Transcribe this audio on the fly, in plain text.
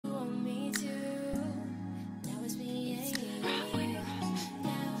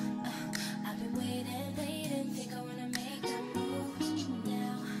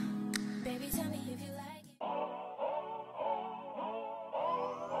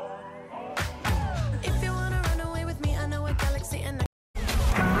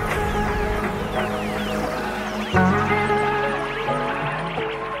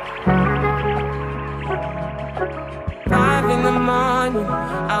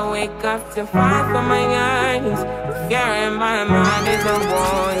I wake up to fight for my yearnings. Fear in my mind is a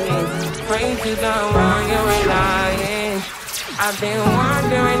warning. Pray to the one you're relying. I've been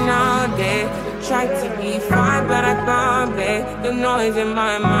wandering all day. Tried to be fine, but I can't be. The noise in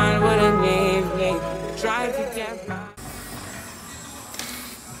my mind wouldn't leave me. Tried to get by.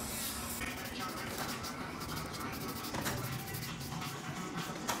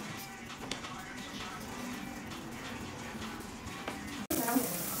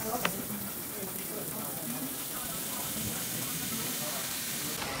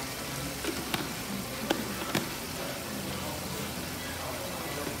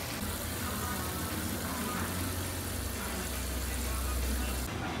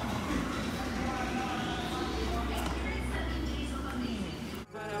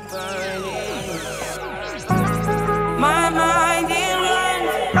 My mind it runs,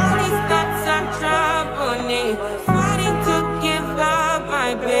 all these thoughts are troubling. Fighting to give up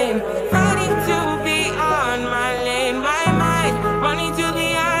my pain, fighting to be on my lane. My mind running to the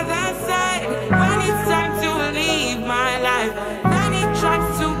other side. When it's time to leave my life, then it tries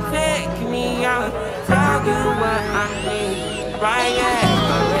to pick me out. Tell you what I need, right? Yeah,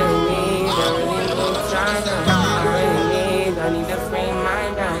 I really need time. I need to free my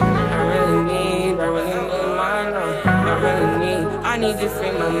mind. I need to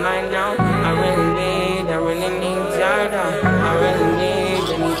free my mind now. I really need Jada. I need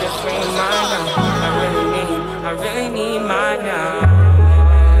to free my mind. I really need my now.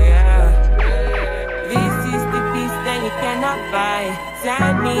 Yeah. This is the peace that you cannot buy.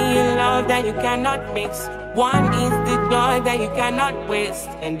 Sadness and love that you cannot mix. One is the joy that you cannot waste,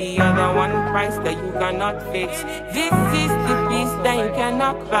 and the other one price that you cannot fix. This is the peace that you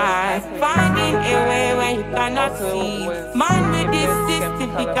cannot buy. Finding a way where you cannot see. Man with this system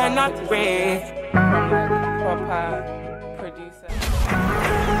he cannot break. Proper producer.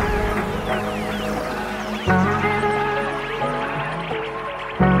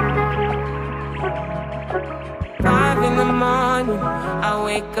 5 in the morning, I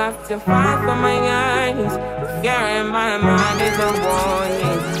wake up to fight for my yearnings. Fear in my mind is a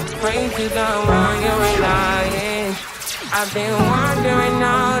warning. Pray to the one you're relying. I've been wandering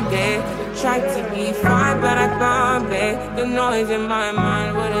all day. Tried to be fine, but I can't be. The noise in my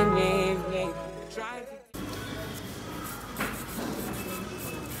mind wouldn't leave me. Tried to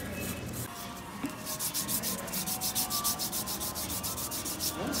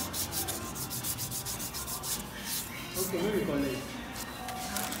okay, maybe college.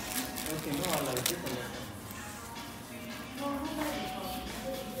 Okay, no, I like it.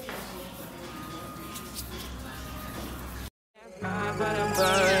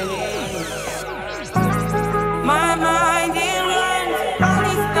 My mind it runs, all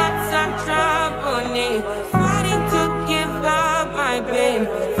these thoughts are troubling. Fighting to give up my pain,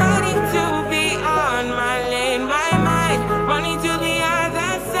 fighting to be on my lane. My mind running to the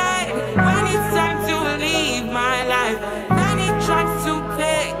other side. When it's time to leave my life, then it tries to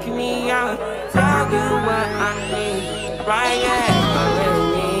pick me out. Tell you what I need, right? Yeah, I really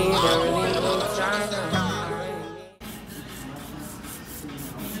need China.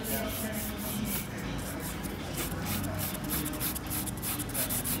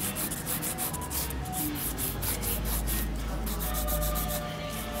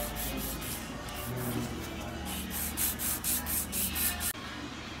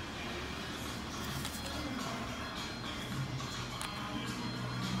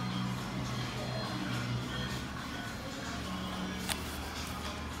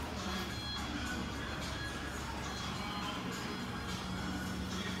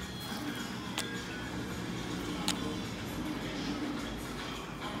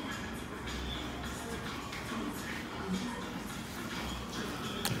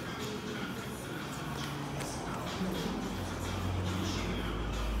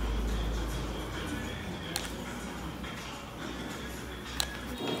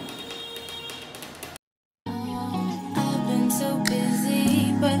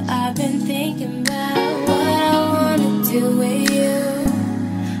 I've been thinking about what I wanna do with you.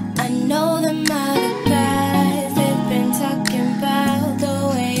 I know them other guys, they've been talking about the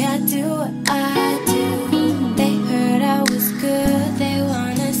way I do what I do. They heard I was good, they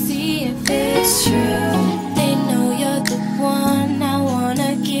wanna see if it's true. They know you're the one I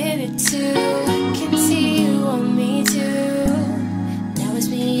wanna give it to. I can see you want me too. Now it's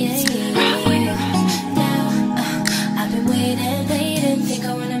me and you. Now I've been waiting, think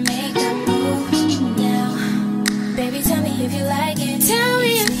I wanna make that move now. Baby, tell me if you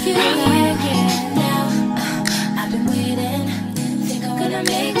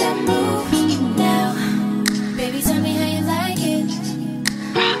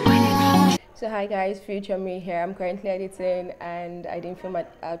So hi guys, Future Me here. I'm currently editing and I didn't film my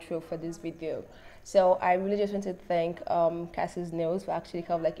outro for this video. So I really just want to thank Cassie's Nails for actually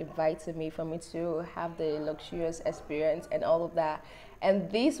kind of like inviting me for me to have the luxurious experience and all of that. And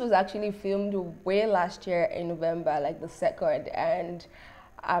this was actually filmed way last year in November, like the 2nd, and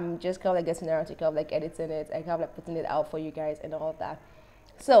I'm just kind of like getting around to kind of like editing it and kind of like putting it out for you guys and all of that.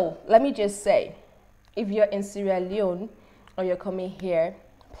 So let me just say, if you're in Sierra Leone or you're coming here,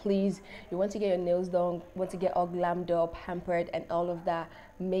 please, you want to get your nails done, want to get all glammed up, pampered and all of that,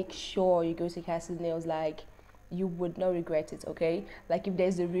 make sure you go to Cassie's Nails. Like, you would not regret it, okay? Like, if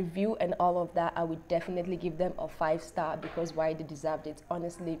there's a review and all of that, I would definitely give them a 5-star, because why, they deserved it.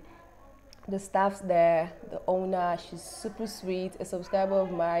 Honestly, the staff's there, the owner, she's super sweet, a subscriber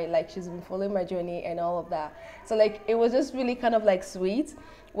of mine, like she's been following my journey and all of that. So like, it was just really kind of like sweet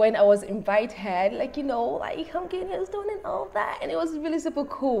when I was invited, like, you know, like I'm getting nails done and all of that, and it was really super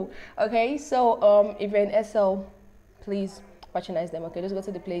cool. Okay, so if you're in SL, please patronize them, okay? Just go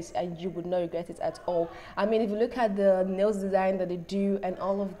to the place and you would not regret it at all. I mean, if you look at the nails design that they do and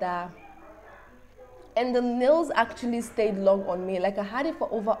all of that, and the nails actually stayed long on me. Like, I had it for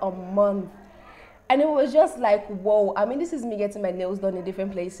over a month and it was just like, whoa. I mean, this is me getting my nails done in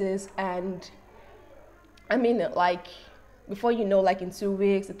different places, and I mean, like, before you know, like in 2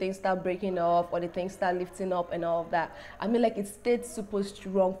 weeks the things start breaking off or the things start lifting up and all of that. I mean, like, it stayed super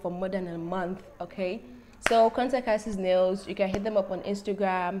strong for more than a month. Okay, so contact Cassie's Nails. You can hit them up on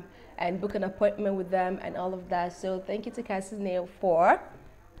Instagram and book an appointment with them and all of that. So thank you to Cassie's Nail for,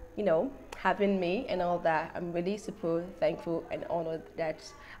 you know, having me and all that. I'm really super thankful and honored that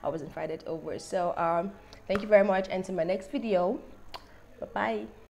I was invited over. So thank you very much, and to my next video, bye bye.